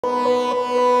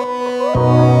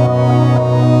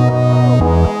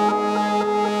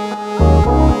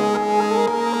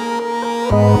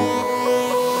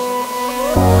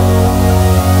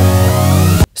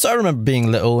remember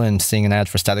being little and seeing an ad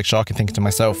for Static Shock and thinking to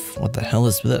myself, what the hell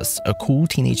is this? A cool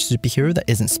teenage superhero that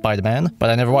isn't Spider-Man? But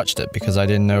I never watched it because I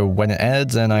didn't know when it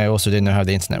aired and I also didn't know how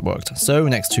the internet worked. So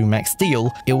next to Max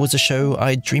Steel, it was a show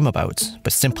I'd dream about,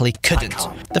 but simply couldn't.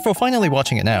 Therefore, finally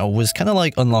watching it now was kind of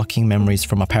like unlocking memories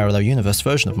from a parallel universe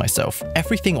version of myself.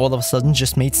 Everything all of a sudden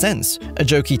just made sense. A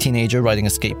jokey teenager riding a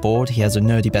skateboard, he has a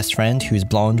nerdy best friend who's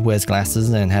blonde, wears glasses,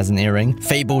 and has an earring,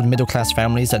 fabled middle-class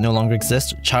families that no longer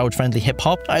exist, child-friendly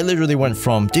hip-hop. I literally went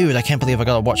from, dude, I can't believe I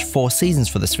gotta watch 4 seasons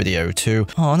for this video, to,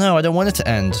 oh no, I don't want it to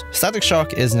end. Static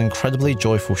Shock is an incredibly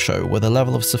joyful show with a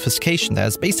level of sophistication that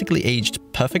has basically aged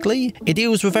perfectly. It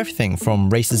deals with everything from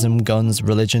racism, guns,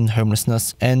 religion,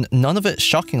 homelessness, and none of it,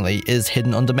 shockingly, is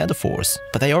hidden under metaphors.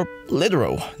 But they are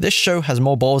literal. This show has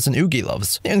more balls than Oogie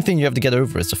loves. The only thing you have to get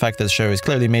over is the fact that the show is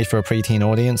clearly made for a preteen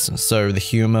audience, so the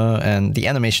humor and the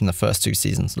animation in the first 2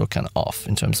 seasons look kind of off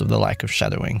in terms of the lack of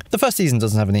shadowing. The first season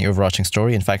doesn't have any overarching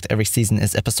story. In fact, every season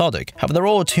is episodic. However, they're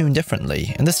all tuned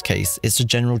differently. In this case, it's a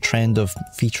general trend of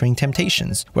featuring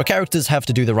temptations, where characters have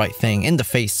to do the right thing in the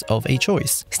face of a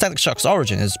choice. Static Shock's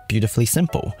origin is beautifully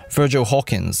simple. Virgil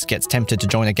Hawkins gets tempted to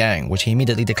join a gang, which he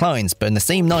immediately declines, but in the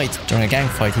same night, during a gang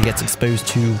fight, he gets exposed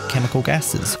to chemical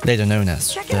gases, later known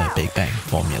as the Big Bang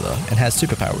Formula, and has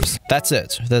superpowers. That's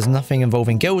it. There's nothing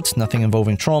involving guilt, nothing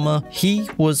involving trauma. He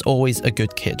was always a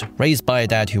good kid, raised by a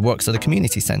dad who works at a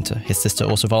community center. His sister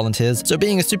also volunteers, so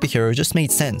being a superhero just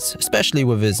made sense, especially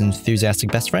with his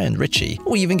enthusiastic best friend, Richie.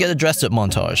 We even get a dress-up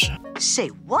montage. Say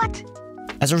what?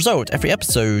 As a result, every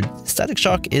episode, Static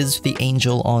Shock is the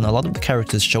angel on a lot of the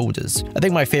characters' shoulders. I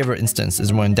think my favorite instance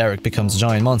is when Derek becomes a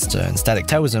giant monster and Static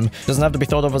tells him he doesn't have to be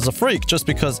thought of as a freak just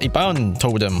because Iban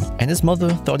told him, and his mother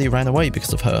thought he ran away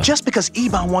because of her. Just because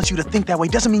Iban wants you to think that way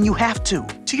doesn't mean you have to.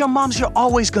 To your moms, you're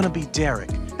always gonna be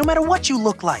Derek, no matter what you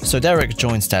look like. So Derek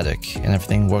joins Static, and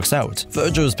everything works out.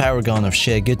 Virgil's paragon of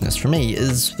sheer goodness, for me,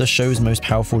 is the show's most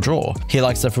powerful draw. He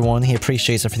likes everyone, he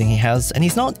appreciates everything he has, and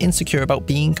he's not insecure about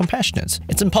being compassionate.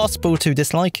 It's impossible to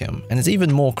dislike him, and it's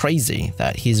even more crazy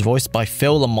that he's voiced by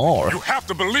LaMarr. You have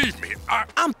to believe me,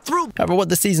 I'm through. However, what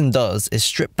the season does is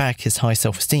strip back his high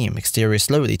self-esteem exterior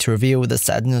slowly to reveal the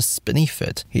sadness beneath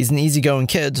it. He's an easygoing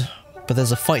kid, but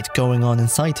there's a fight going on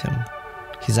inside him.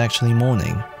 He's actually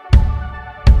mourning.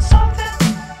 Something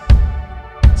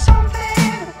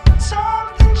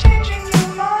changing your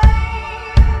mind.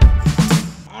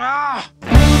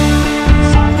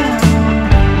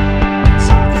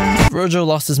 Virgil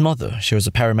lost his mother. She was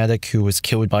a paramedic who was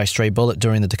killed by a stray bullet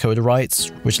during the Dakota riots,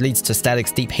 which leads to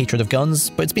Static's deep hatred of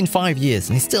guns, but it's been 5 years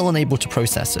and he's still unable to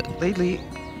process it. Lately,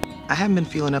 I haven't been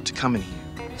feeling up to coming here.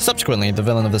 Subsequently, the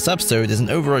villain of this episode is an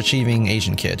overachieving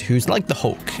Asian kid who's like the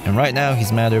Hulk, and right now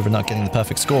he's mad over not getting the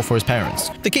perfect score for his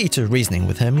parents. The key to reasoning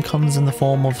with him comes in the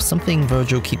form of something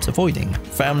Virgil keeps avoiding: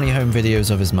 family home videos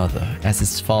of his mother, as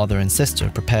his father and sister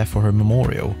prepare for her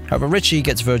memorial. However, Richie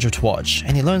gets Virgil to watch,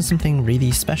 and he learns something really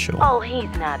special. Oh,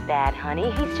 he's not bad, honey.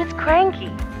 He's just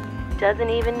cranky. Doesn't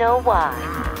even know why.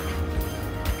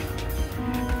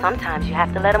 Sometimes you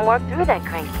have to let him work through that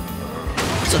cranky.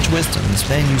 Such wisdom is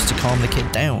then used to calm the kid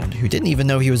down, who didn't even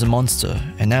know he was a monster,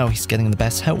 and now he's getting the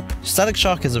best help. Static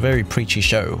Shock is a very preachy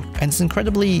show, and it's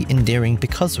incredibly endearing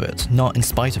because of it, not in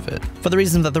spite of it. For the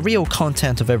reason that the real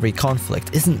content of every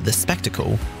conflict isn't the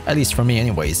spectacle, at least for me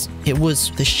anyways. It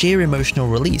was the sheer emotional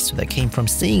release that came from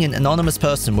seeing an anonymous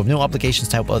person with no obligations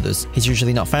to help others. He's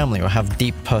usually not family or have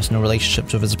deep personal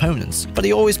relationships with his opponents, but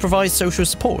he always provides social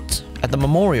support. At the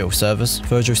memorial service,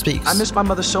 Virgil speaks. I miss my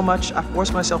mother so much, I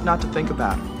forced myself not to think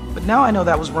about it. But now I know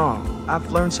that was wrong.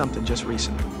 I've learned something just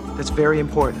recently that's very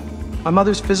important. My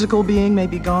mother's physical being may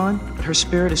be gone, but her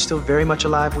spirit is still very much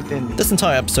alive within me. This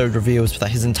entire episode reveals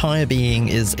that his entire being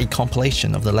is a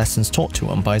compilation of the lessons taught to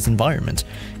him by his environment.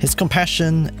 His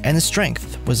compassion and his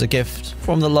strength was a gift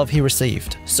from the love he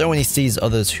received. So when he sees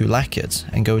others who lack it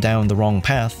and go down the wrong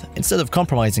path, instead of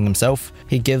compromising himself,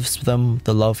 he gives them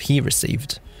the love he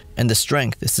received. And the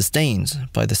strength is sustained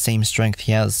by the same strength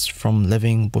he has from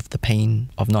living with the pain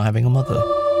of not having a mother.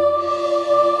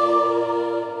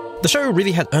 The show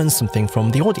really had earned something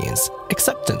from the audience: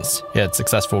 acceptance. It had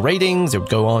successful ratings, it would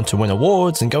go on to win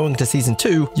awards, and going into season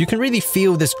 2, you can really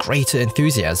feel this greater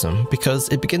enthusiasm because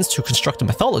it begins to construct a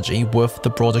mythology with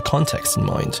the broader context in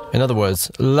mind. In other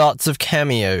words, lots of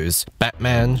cameos: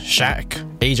 Batman, Shaq,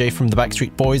 AJ from the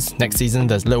Backstreet Boys, next season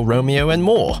there's Lil Romeo, and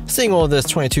more. Seeing all this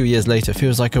 22 years later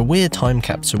feels like a weird time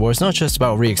capsule where it's not just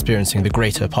about re-experiencing the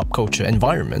greater pop culture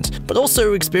environment, but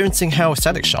also experiencing how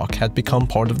Static Shock had become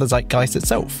part of the zeitgeist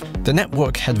itself. The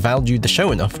network had valued the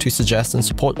show enough to suggest and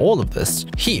support all of this.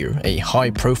 Here, a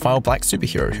high-profile black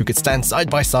superhero who could stand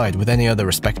side by side with any other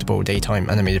respectable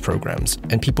daytime animated programs,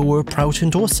 and people were proud to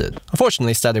endorse it.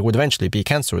 Unfortunately, Static would eventually be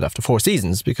cancelled after 4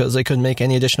 seasons because they couldn't make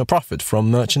any additional profit from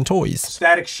merch and toys.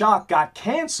 Static Shock got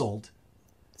cancelled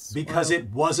because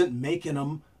it wasn't making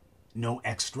them no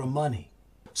extra money.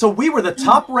 So we were the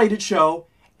top-rated show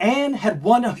and had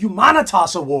won a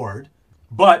Humanitas Award,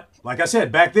 but, like I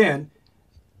said, back then,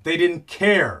 they didn't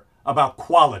care about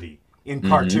quality in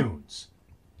cartoons.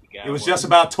 It was just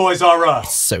about Toys R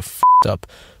Us. So f***ed up.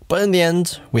 But in the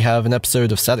end, we have an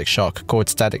episode of Static Shock called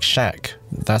Static Shack.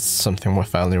 That's something worth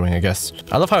valuing, I guess.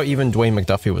 I love how even Dwayne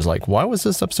McDuffie was like, why was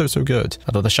this episode so good?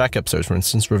 I thought the Shack episode, for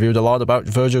instance, revealed a lot about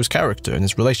Virgil's character and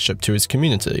his relationship to his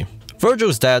community.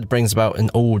 Virgil's dad brings about an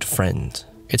old friend.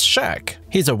 It's Shaq.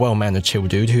 He's a well-mannered chill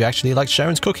dude who actually likes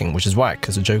Sharon's cooking, which is whack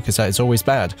because the joke is that it's always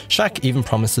bad. Shaq even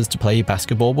promises to play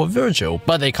basketball with Virgil,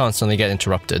 but they constantly get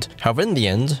interrupted. However, in the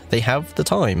end, they have the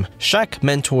time. Shaq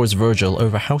mentors Virgil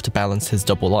over how to balance his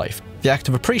double life, the act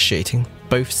of appreciating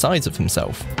both sides of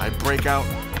himself. I break out,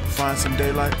 find some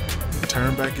daylight,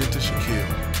 turn back into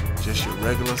Shaquille. Just your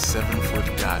regular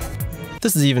 7-foot guy.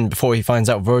 This is even before he finds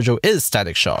out Virgil is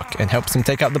Static Shock and helps him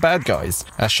take out the bad guys.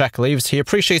 As Shaq leaves, he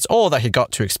appreciates all that he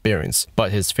got to experience,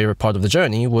 but his favorite part of the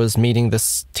journey was meeting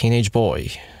this teenage boy.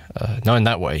 Not in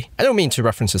that way. I don't mean to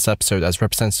reference this episode as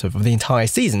representative of the entire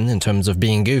season in terms of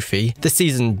being goofy. This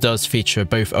season does feature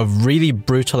both a really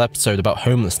brutal episode about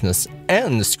homelessness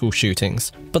and the school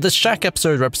shootings, but this Shaq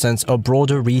episode represents a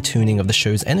broader retuning of the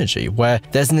show's energy, where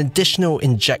there's an additional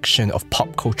injection of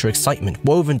pop culture excitement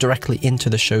woven directly into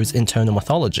the show's internal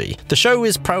mythology. The show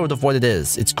is proud of what it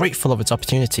is, it's grateful of its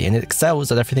opportunity, and it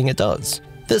excels at everything it does.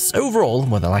 This overall,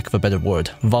 with a lack of a better word,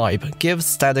 vibe, gives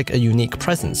Static a unique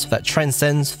presence that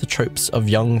transcends the tropes of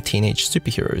young teenage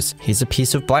superheroes. He's a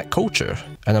piece of black culture,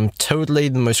 and I'm totally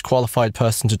the most qualified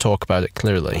person to talk about it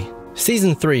clearly.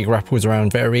 Season 3 grapples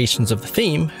around variations of the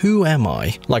theme, who am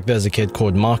I? Like there's a kid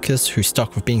called Marcus who's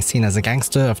stuck with being seen as a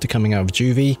gangster after coming out of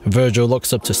juvie. Virgil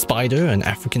looks up to Spider, an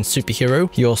African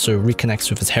superhero. He also reconnects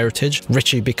with his heritage.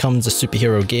 Richie becomes a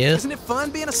superhero gear. Isn't it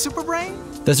fun being a super brain?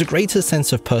 There's a greater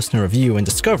sense of personal review and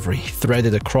discovery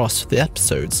threaded across the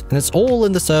episodes, and it's all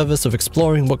in the service of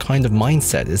exploring what kind of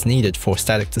mindset is needed for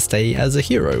Static to stay as a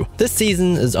hero. This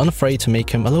season is unafraid to make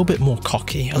him a little bit more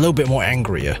cocky, a little bit more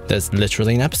angrier. There's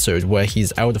literally an episode where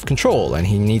he's out of control and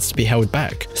he needs to be held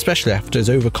back, especially after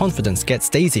his overconfidence gets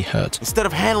Daisy hurt. Instead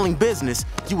of handling business,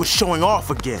 you were showing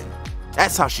off again.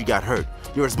 That's how she got hurt.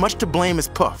 You're as much to blame as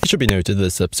Puff. It should be noted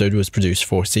this episode was produced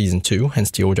for season 2,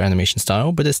 hence the older animation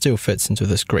style, but it still fits into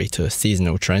this greater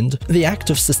seasonal trend. The act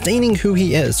of sustaining who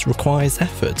he is requires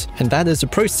effort, and that is a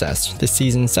process this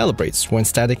season celebrates when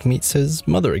Static meets his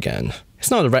mother again. It's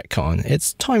not a retcon,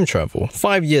 it's time travel.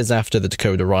 5 years after the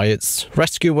Dakota riots,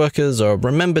 rescue workers are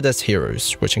remembered as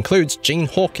heroes, which includes Jean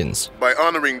Hawkins. By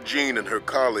honoring Jean and her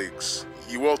colleagues,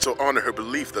 you also honor her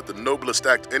belief that the noblest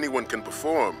act anyone can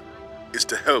perform is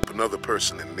to help another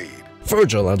person in need.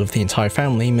 Virgil, out of the entire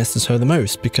family, misses her the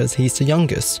most because he's the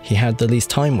youngest. He had the least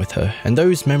time with her, and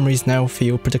those memories now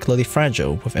feel particularly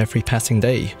fragile with every passing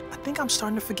day. I think I'm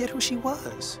starting to forget who she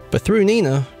was. But through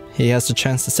Nina, he has the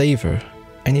chance to save her,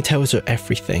 and he tells her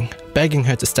everything, begging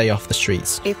her to stay off the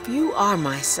streets. If you are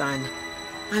my son,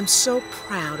 I'm so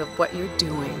proud of what you're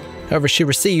doing. However, she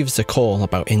receives a call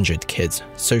about injured kids,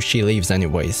 so she leaves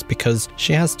anyways because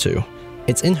she has to.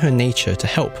 It's in her nature to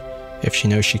help, if she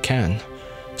knows she can.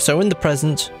 So in the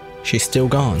present, she's still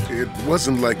gone. It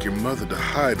wasn't like your mother to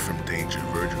hide from danger,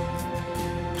 Virgil.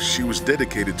 She was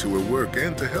dedicated to her work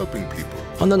and to helping people.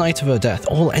 On the night of her death,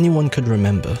 all anyone could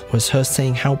remember was her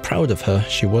saying how proud of her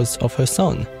she was of her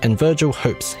son, and Virgil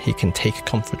hopes he can take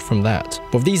comfort from that.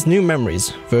 With these new memories,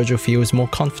 Virgil feels more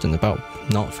confident about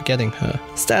not forgetting her.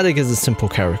 Static is a simple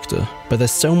character, but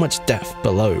there's so much depth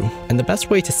below, and the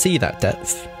best way to see that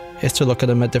depth is to look at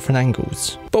them at different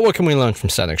angles. But what can we learn from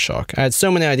Static Shock? I had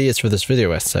so many ideas for this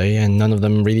video essay, and none of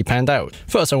them really panned out.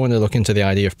 First, I wanted to look into the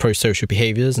idea of pro-social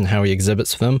behaviors and how he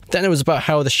exhibits them. Then it was about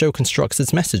how the show constructs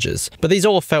its messages. But these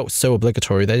all felt so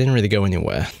obligatory they didn't really go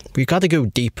anywhere. We've got to go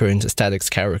deeper into Static's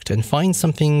character and find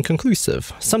something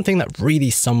conclusive, something that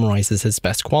really summarizes his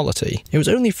best quality. It was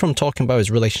only from talking about his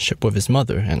relationship with his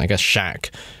mother, and I guess Shaq,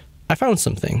 I found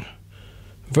something.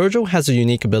 Virgil has a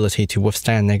unique ability to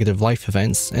withstand negative life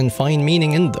events and find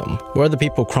meaning in them. Where other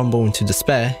people crumble into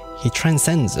despair, he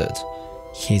transcends it.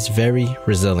 He's very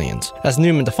resilient. As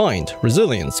Newman defined,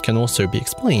 resilience can also be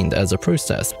explained as a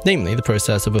process, namely the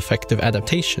process of effective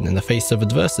adaptation in the face of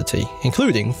adversity,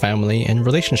 including family and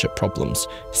relationship problems,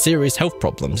 serious health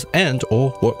problems,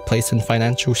 and/or workplace and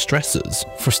financial stresses.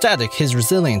 For Static, his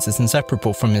resilience is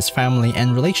inseparable from his family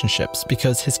and relationships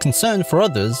because his concern for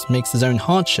others makes his own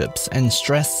hardships and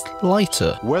stress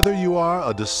lighter. Whether you are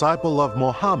a disciple of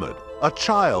Muhammad, a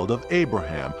child of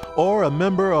Abraham, or a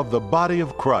member of the body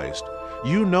of Christ,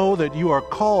 you know that you are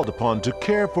called upon to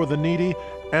care for the needy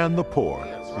and the poor.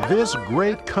 This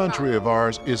great country of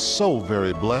ours is so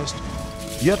very blessed,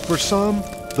 yet for some,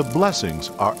 the blessings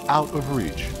are out of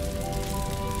reach.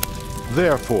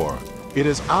 Therefore, it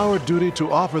is our duty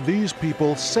to offer these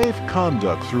people safe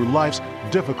conduct through life's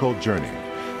difficult journey,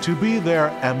 to be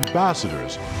their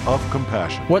ambassadors of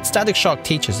compassion. What Static Shock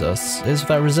teaches us is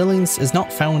that resilience is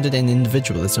not founded in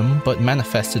individualism, but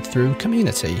manifested through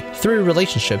community. Through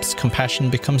relationships,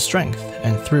 compassion becomes strength,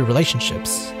 and through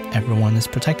relationships, everyone is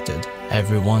protected.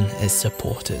 Everyone is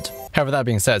supported. However, that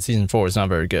being said, season 4 is not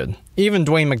very good. Even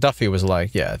Dwayne McDuffie was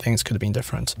like, yeah, things could have been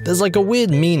different. There's like a weird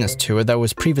meanness to it that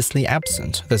was previously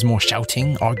absent. There's more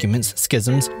shouting, arguments,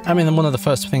 schisms. I mean, one of the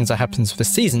first things that happens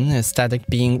this season is Static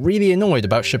being really annoyed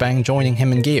about Shebang joining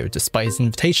him and Gio despite his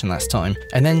invitation last time.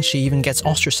 And then she even gets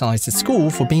ostracized at school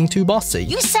for being too bossy.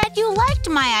 You said you liked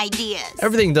my ideas.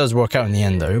 Everything does work out in the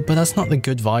end though, but that's not the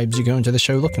good vibes you go into the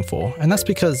show looking for. And that's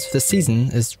because this season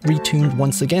is retuned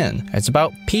once again. It's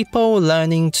about people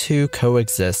learning to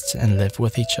coexist and live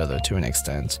with each other to an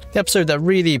extent. The episode that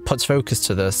really puts focus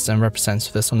to this and represents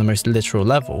this on the most literal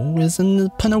level is in the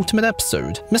penultimate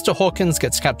episode. Mr. Hawkins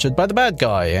gets captured by the bad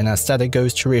guy, and as Static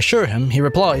goes to reassure him, he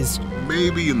replies,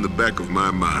 "Maybe in the back of my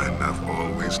mind, I've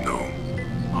always known."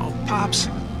 Oh, Pops,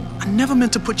 I never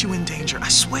meant to put you in danger, I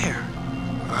swear.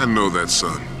 I know that,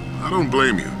 son. I don't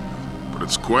blame you. But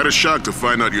it's quite a shock to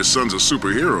find out your son's a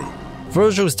superhero.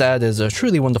 Virgil's dad is a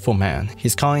truly wonderful man.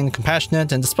 He's kind,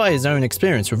 compassionate, and despite his own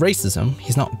experience with racism,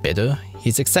 he's not bitter.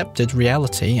 He's accepted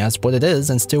reality as what it is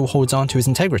and still holds on to his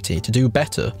integrity to do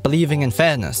better, believing in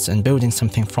fairness and building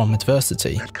something from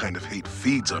adversity. That kind of hate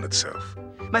feeds on itself.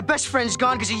 My best friend's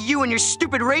gone because of you and your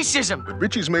stupid racism. But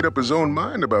Richie's made up his own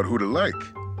mind about who to like.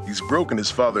 He's broken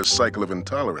his father's cycle of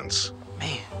intolerance.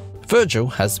 Virgil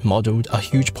has modeled a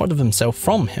huge part of himself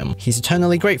from him. He's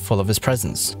eternally grateful of his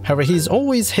presence. However, he's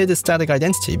always hid his Static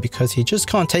identity because he just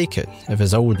can't take it if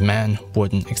his old man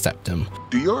wouldn't accept him.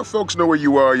 Do your folks know where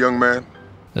you are, young man?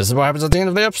 This is what happens at the end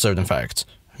of the episode, in fact.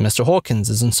 Mr. Hawkins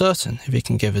is uncertain if he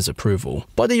can give his approval,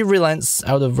 but he relents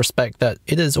out of respect that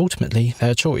it is ultimately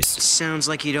their choice. Sounds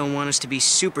like you don't want us to be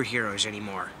superheroes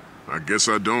anymore. I guess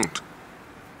I don't.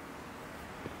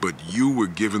 But you were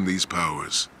given these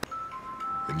powers.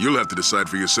 And you'll have to decide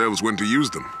for yourselves when to use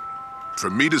them. For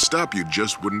me to stop you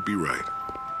just wouldn't be right.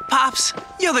 Pops,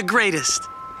 you're the greatest.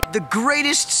 The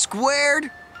greatest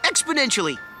squared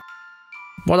exponentially.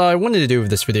 What I wanted to do with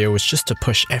this video was just to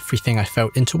push everything I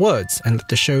felt into words and let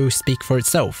the show speak for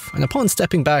itself. And upon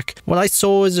stepping back, what I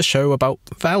saw is a show about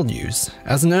values.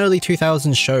 As an early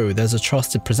 2000s show, there's a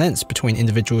trust it presents between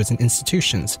individuals and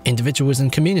institutions, individuals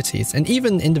and communities, and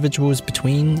even individuals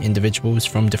between individuals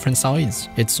from different sides.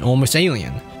 It's almost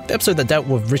alien. The episode that dealt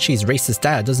with Richie's racist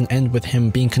dad doesn't end with him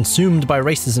being consumed by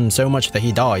racism so much that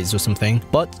he dies or something,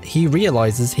 but he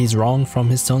realizes he's wrong from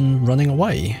his son running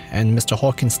away, and Mr.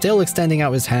 Hawkins still extending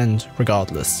out his hand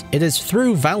regardless. It is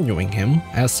through valuing him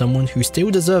as someone who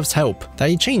still deserves help that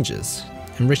he changes.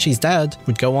 And Richie's dad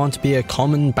would go on to be a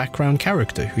common background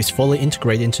character who's fully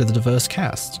integrated into the diverse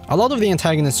cast. A lot of the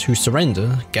antagonists who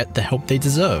surrender get the help they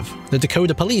deserve. The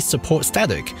Dakota police support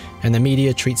Static, and the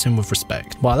media treats him with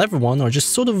respect, while everyone are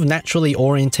just sort of naturally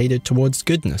orientated towards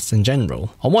goodness in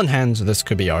general. On one hand, this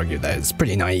could be argued that it's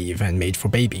pretty naive and made for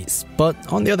babies, but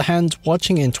on the other hand,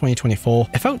 watching it in 2024,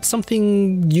 it felt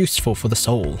something useful for the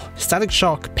soul. Static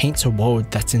Shock paints a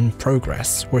world that's in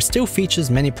progress, where it still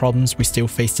features many problems we still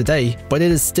face today, but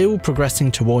it is still progressing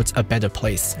towards a better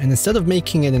place, and instead of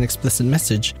making it an explicit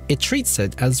message, it treats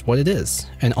it as what it is,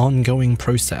 an ongoing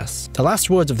process. The last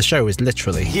words of the show is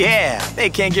literally, "Yeah, they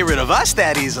can't get rid of us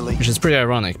that easily." Which is pretty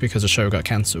ironic because the show got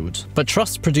cancelled. But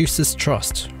trust produces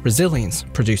trust. Resilience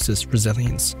produces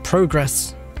resilience.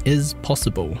 Progress is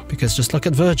possible because just look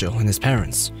at Virgil and his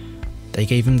parents. They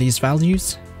gave him these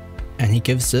values, and he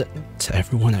gives it to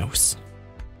everyone else.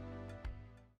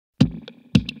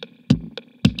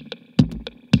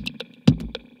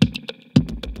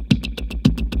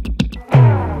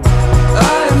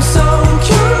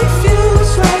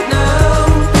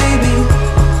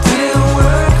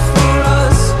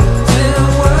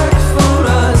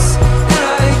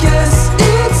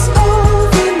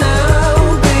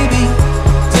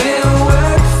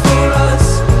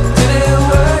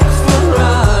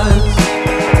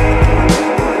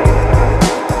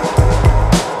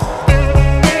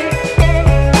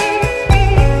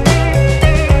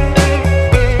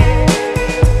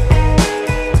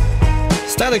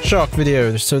 Static Shock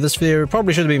video. So this video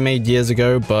probably should have been made years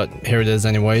ago, but here it is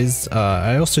anyways.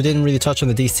 I also didn't really touch on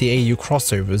the DCAU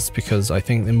crossovers because I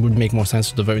think it would make more sense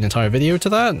to devote an entire video to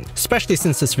that, especially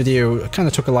since this video kind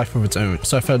of took a life of its own.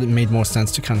 So I felt it made more sense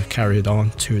to kind of carry it on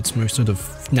to its most sort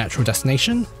of natural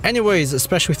destination. Anyways,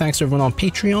 especially thanks to everyone on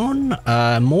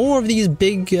Patreon. More of these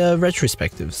big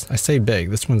retrospectives. I say big.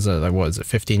 This one's like, what is it,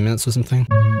 15 minutes or something?